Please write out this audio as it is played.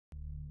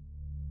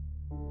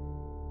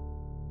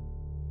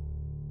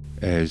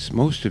As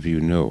most of you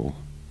know,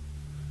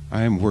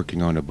 I am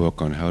working on a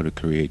book on how to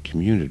create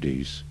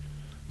communities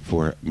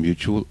for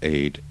mutual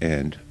aid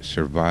and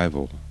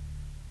survival.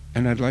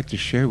 And I'd like to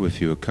share with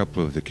you a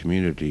couple of the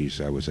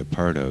communities I was a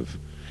part of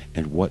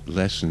and what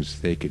lessons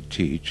they could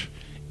teach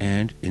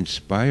and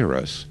inspire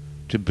us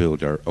to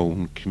build our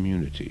own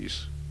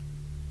communities.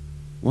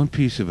 One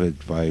piece of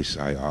advice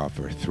I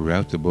offer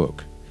throughout the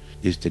book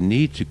is the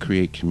need to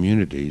create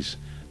communities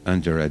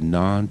under a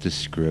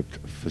nondescript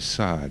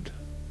facade.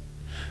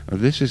 Now,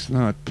 this is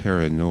not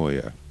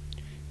paranoia.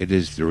 It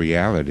is the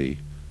reality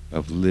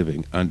of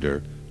living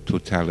under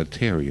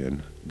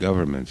totalitarian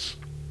governments.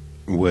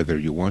 Whether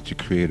you want to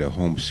create a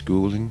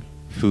homeschooling,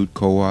 food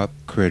co-op,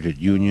 credit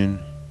union,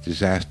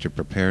 disaster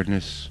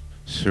preparedness,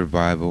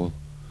 survival,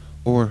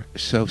 or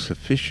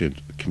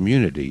self-sufficient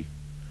community,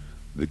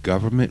 the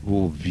government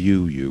will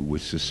view you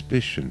with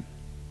suspicion.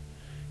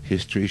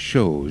 History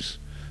shows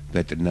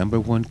that the number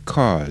one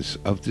cause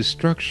of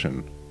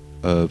destruction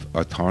of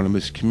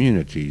autonomous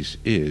communities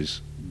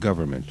is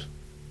government.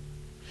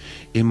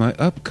 In my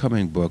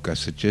upcoming book, I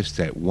suggest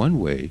that one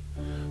way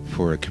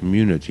for a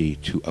community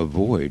to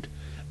avoid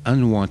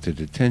unwanted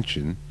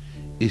attention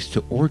is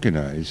to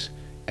organize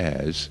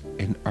as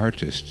an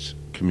artists'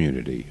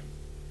 community.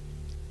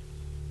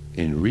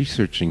 In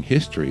researching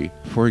history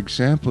for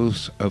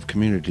examples of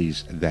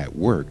communities that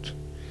worked,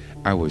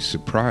 I was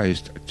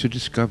surprised to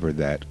discover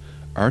that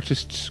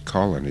artists'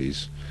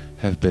 colonies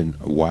have been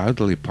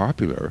wildly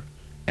popular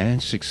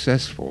and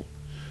successful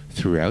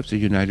throughout the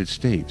United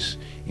States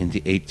in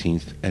the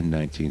 18th and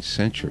 19th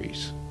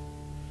centuries.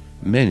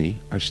 Many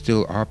are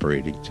still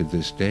operating to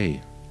this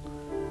day.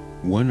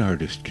 One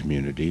artist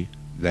community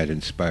that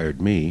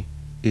inspired me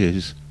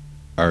is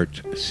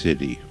Art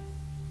City.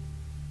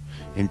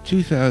 In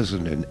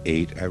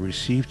 2008, I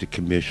received a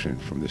commission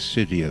from the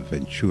city of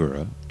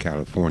Ventura,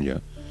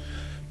 California,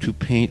 to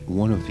paint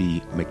one of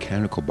the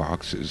mechanical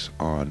boxes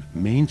on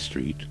Main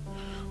Street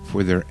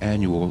for their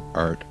annual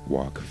Art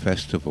Walk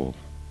Festival.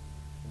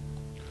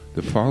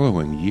 The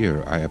following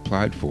year, I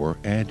applied for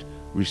and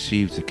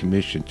received the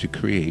commission to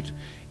create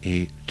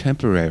a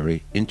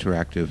temporary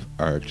interactive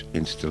art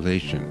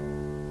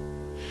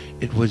installation.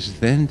 It was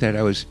then that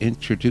I was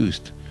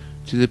introduced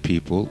to the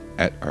people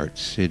at Art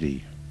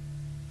City.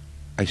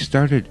 I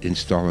started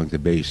installing the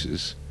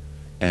bases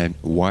and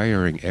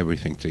wiring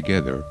everything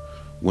together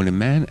when a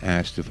man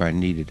asked if I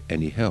needed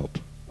any help.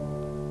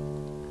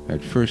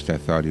 At first I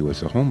thought he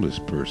was a homeless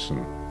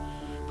person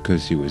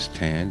because he was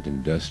tanned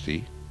and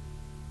dusty.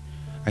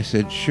 I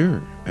said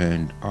sure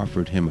and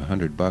offered him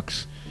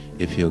 $100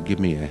 if he'll give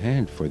me a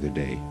hand for the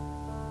day.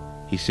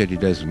 He said he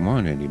doesn't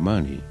want any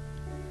money,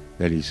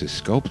 that he's a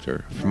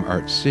sculptor from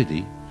Art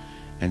City,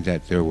 and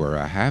that there were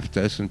a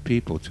half-dozen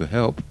people to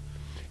help,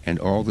 and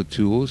all the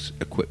tools,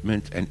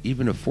 equipment, and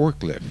even a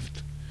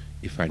forklift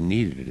if I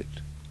needed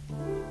it.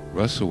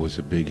 Russell was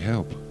a big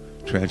help,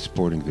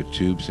 transporting the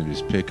tubes in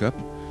his pickup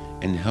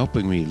and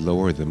helping me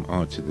lower them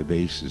onto the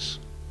bases.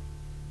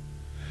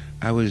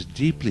 I was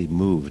deeply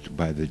moved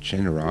by the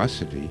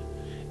generosity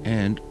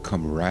and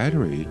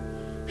camaraderie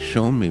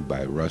shown me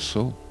by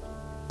Russell,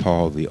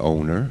 Paul the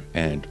owner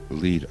and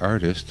lead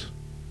artist,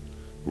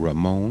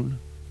 Ramon,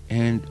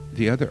 and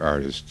the other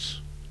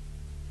artists.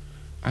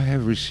 I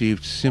have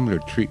received similar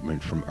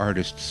treatment from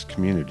artists'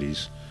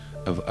 communities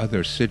of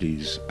other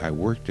cities I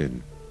worked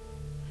in,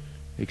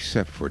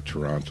 except for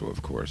Toronto,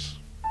 of course.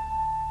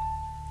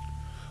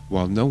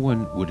 While no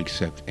one would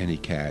accept any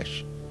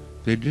cash,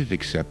 they did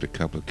accept a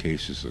couple of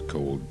cases of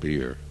cold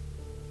beer.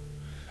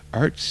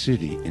 Art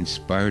City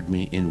inspired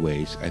me in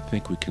ways I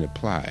think we can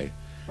apply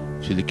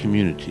to the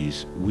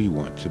communities we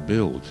want to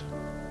build.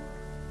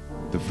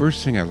 The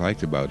first thing I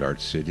liked about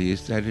Art City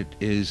is that it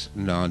is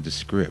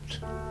nondescript.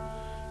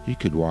 You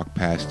could walk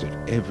past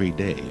it every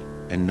day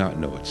and not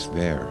know it's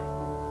there.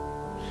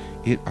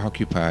 It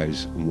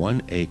occupies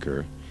 1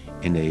 acre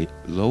in a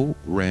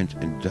low-rent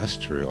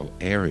industrial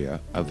area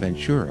of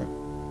Ventura.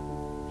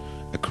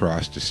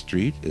 Across the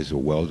street is a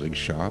welding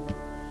shop,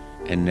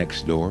 and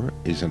next door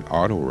is an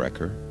auto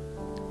wrecker,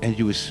 and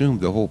you assume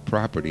the whole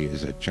property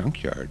is a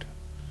junkyard.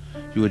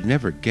 You would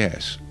never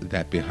guess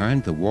that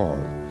behind the wall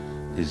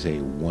is a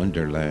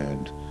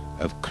wonderland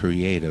of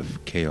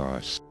creative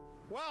chaos.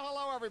 Well,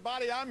 hello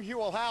everybody, I'm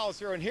Hewell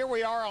Hauser, and here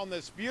we are on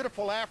this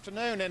beautiful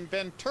afternoon in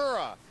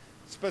Ventura.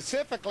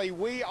 Specifically,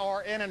 we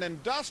are in an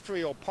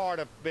industrial part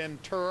of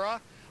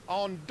Ventura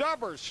on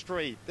Dubber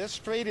Street. This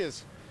street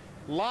is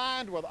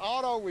lined with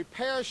auto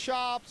repair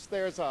shops.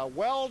 There's a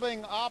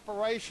welding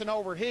operation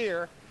over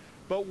here.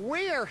 But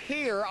we are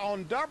here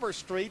on Dubber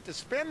Street to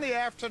spend the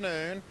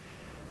afternoon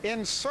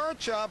in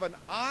search of an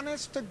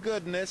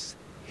honest-to-goodness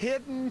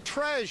hidden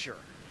treasure.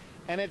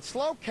 And it's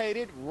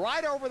located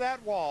right over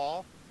that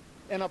wall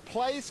in a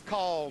place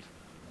called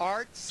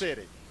Art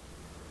City.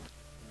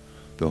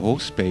 The whole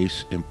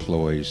space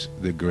employs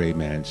the gray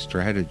man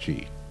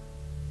strategy.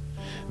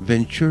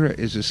 Ventura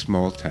is a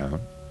small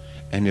town,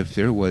 and if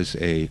there was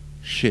a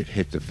shit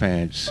hit the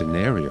fan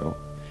scenario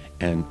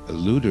and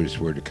looters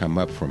were to come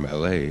up from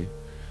LA,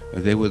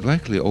 They would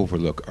likely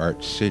overlook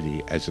Art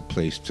City as a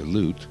place to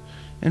loot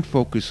and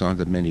focus on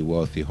the many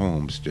wealthy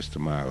homes just a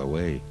mile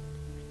away.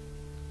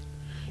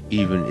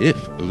 Even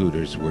if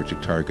looters were to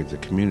target the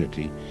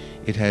community,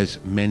 it has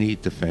many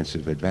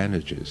defensive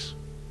advantages.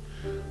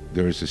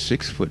 There is a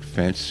 6-foot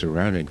fence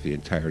surrounding the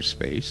entire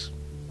space.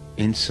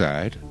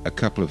 Inside, a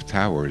couple of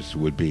towers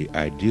would be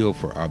ideal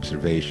for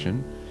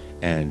observation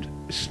and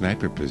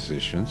sniper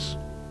positions.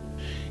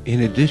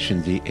 In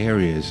addition, the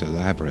area is a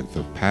labyrinth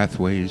of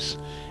pathways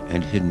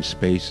and hidden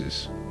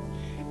spaces.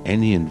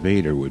 Any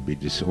invader would be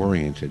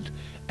disoriented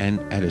and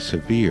at a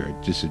severe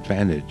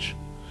disadvantage,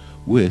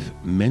 with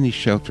many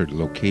sheltered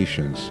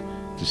locations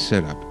to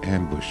set up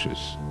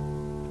ambushes.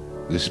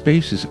 The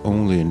space is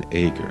only an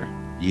acre,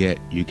 yet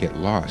you get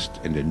lost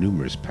in the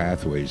numerous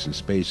pathways and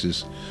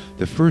spaces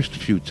the first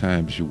few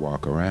times you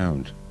walk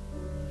around.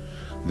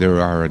 There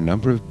are a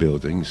number of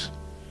buildings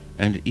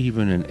and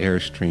even an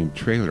Airstream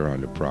trailer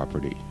on the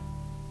property.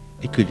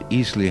 It could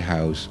easily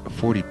house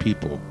 40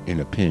 people in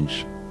a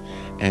pinch,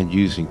 and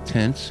using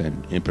tents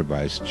and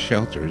improvised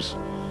shelters,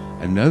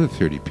 another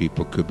 30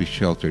 people could be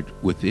sheltered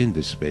within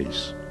the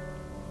space.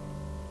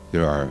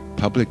 There are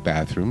public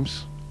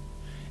bathrooms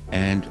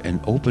and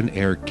an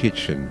open-air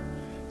kitchen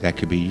that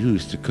could be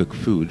used to cook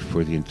food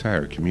for the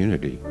entire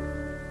community.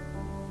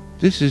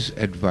 This is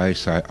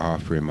advice I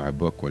offer in my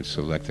book when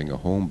selecting a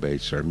home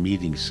base or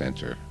meeting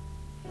center.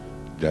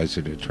 Does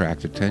it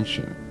attract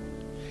attention?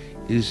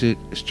 Is it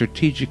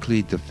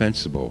strategically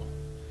defensible?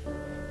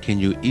 Can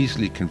you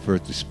easily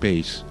convert the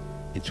space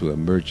into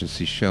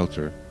emergency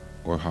shelter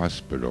or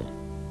hospital?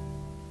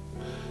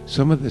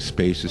 Some of the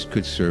spaces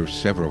could serve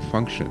several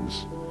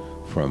functions,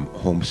 from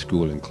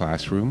homeschooling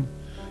classroom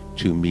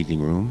to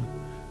meeting room,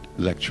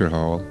 lecture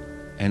hall,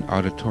 and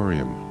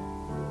auditorium.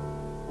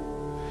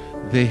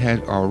 They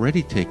had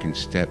already taken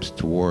steps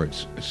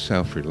towards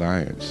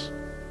self-reliance.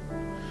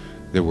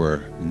 There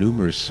were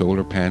numerous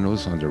solar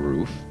panels on the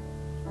roof.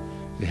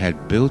 They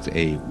had built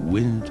a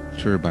wind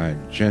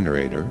turbine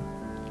generator,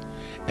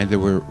 and there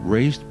were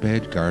raised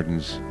bed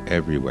gardens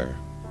everywhere.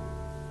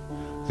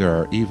 There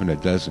are even a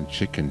dozen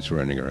chickens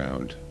running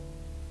around.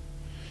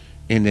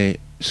 In a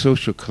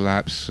social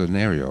collapse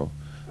scenario,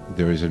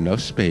 there is enough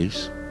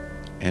space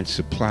and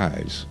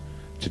supplies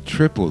to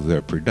triple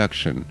their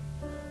production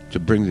to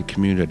bring the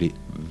community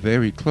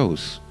very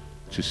close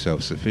to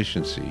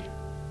self-sufficiency.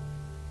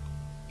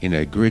 In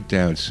a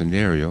grid-down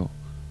scenario,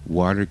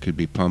 water could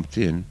be pumped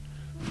in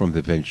from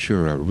the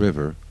Ventura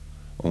River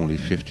only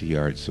 50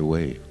 yards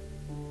away.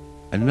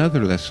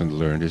 Another lesson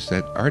learned is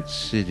that Art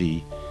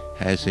City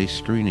has a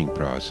screening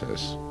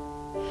process.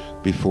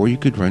 Before you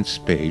could rent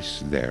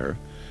space there,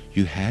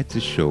 you had to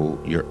show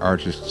your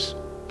artist's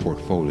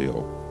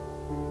portfolio.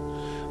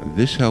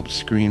 This helped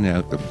screen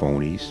out the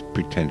phonies,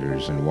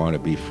 pretenders, and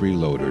wannabe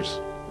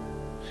freeloaders.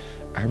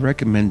 I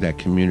recommend that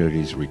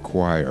communities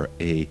require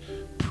a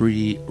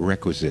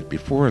prerequisite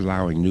before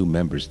allowing new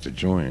members to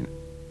join.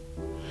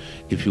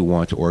 If you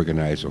want to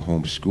organize a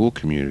homeschool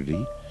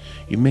community,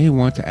 you may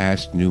want to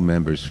ask new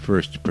members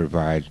first to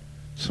provide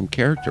some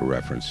character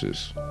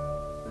references.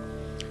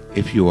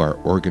 If you are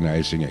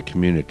organizing a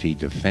community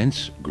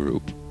defense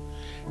group,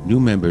 new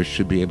members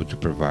should be able to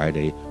provide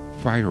a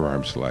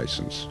firearms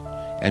license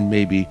and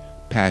maybe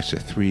pass a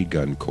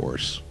 3-gun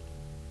course.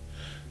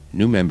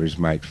 New members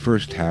might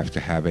first have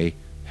to have a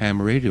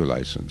ham radio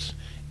license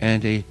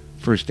and a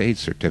first aid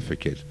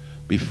certificate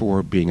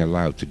before being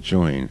allowed to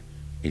join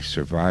a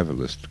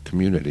survivalist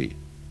community.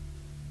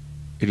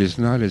 It is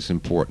not as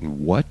important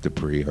what the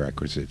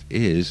prerequisite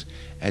is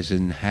as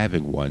in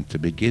having one to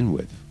begin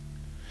with.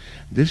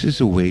 This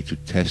is a way to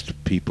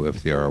test people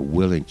if they are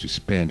willing to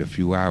spend a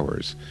few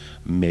hours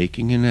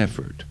making an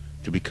effort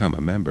to become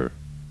a member.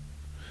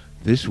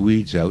 This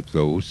weeds out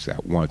those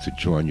that want to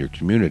join your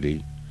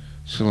community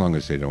so long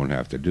as they don't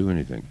have to do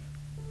anything.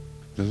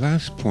 The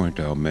last point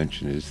I'll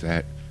mention is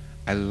that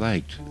I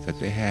liked that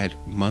they had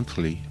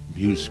monthly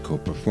musical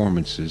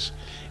performances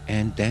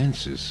and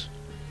dances,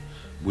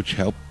 which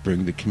helped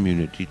bring the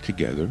community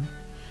together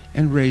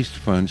and raised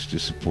funds to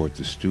support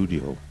the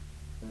studio.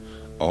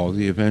 All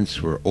the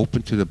events were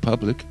open to the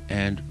public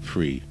and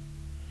free,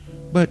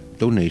 but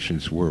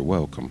donations were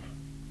welcome.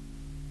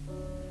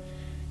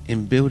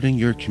 In building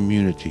your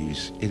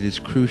communities, it is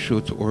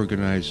crucial to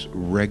organize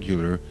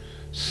regular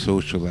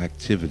social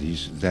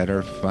activities that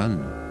are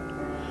fun.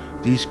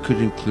 These could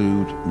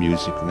include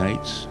music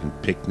nights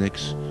and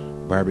picnics,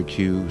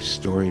 barbecue,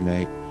 story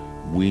night,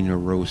 wiener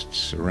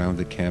roasts around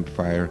the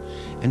campfire,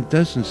 and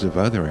dozens of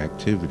other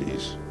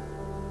activities.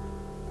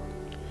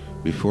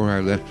 Before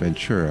I left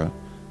Ventura,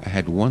 I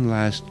had one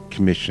last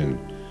commission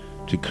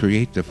to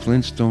create the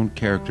Flintstone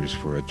characters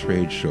for a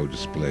trade show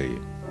display.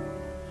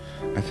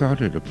 I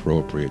thought it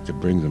appropriate to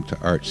bring them to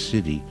Art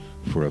City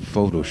for a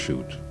photo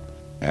shoot.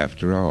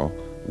 After all,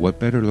 what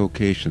better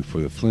location for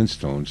the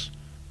Flintstones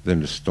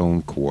than a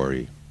stone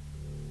quarry?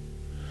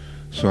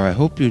 So I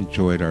hope you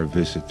enjoyed our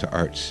visit to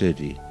Art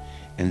City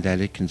and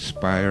that it can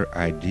inspire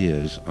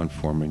ideas on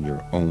forming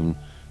your own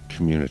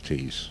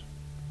communities.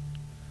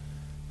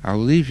 I'll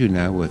leave you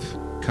now with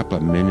couple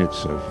of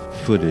minutes of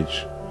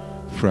footage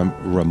from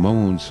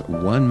Ramon's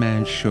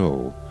one-man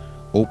show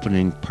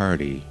opening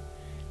party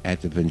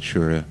at the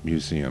Ventura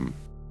Museum.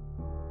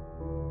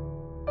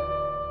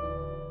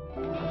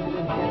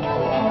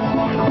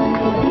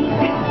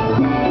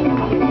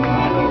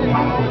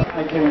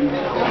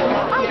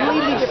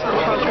 Completely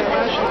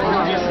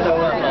different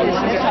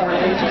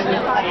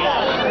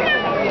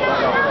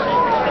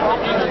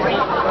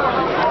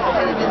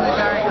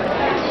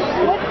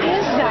What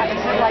is that?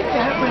 Is it like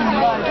every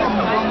month and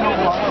you don't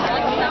know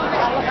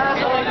what?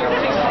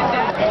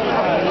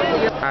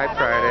 Hi,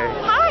 Friday.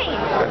 Hi.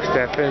 I'm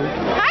Stefan.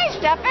 Hi,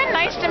 Stefan.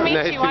 Nice to meet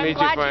Nice you. to I'm meet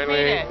glad you finally.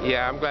 made it.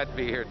 Yeah, I'm glad to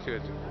be here too.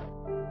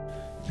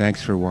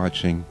 Thanks for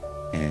watching,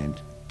 and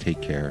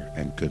take care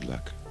and good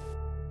luck.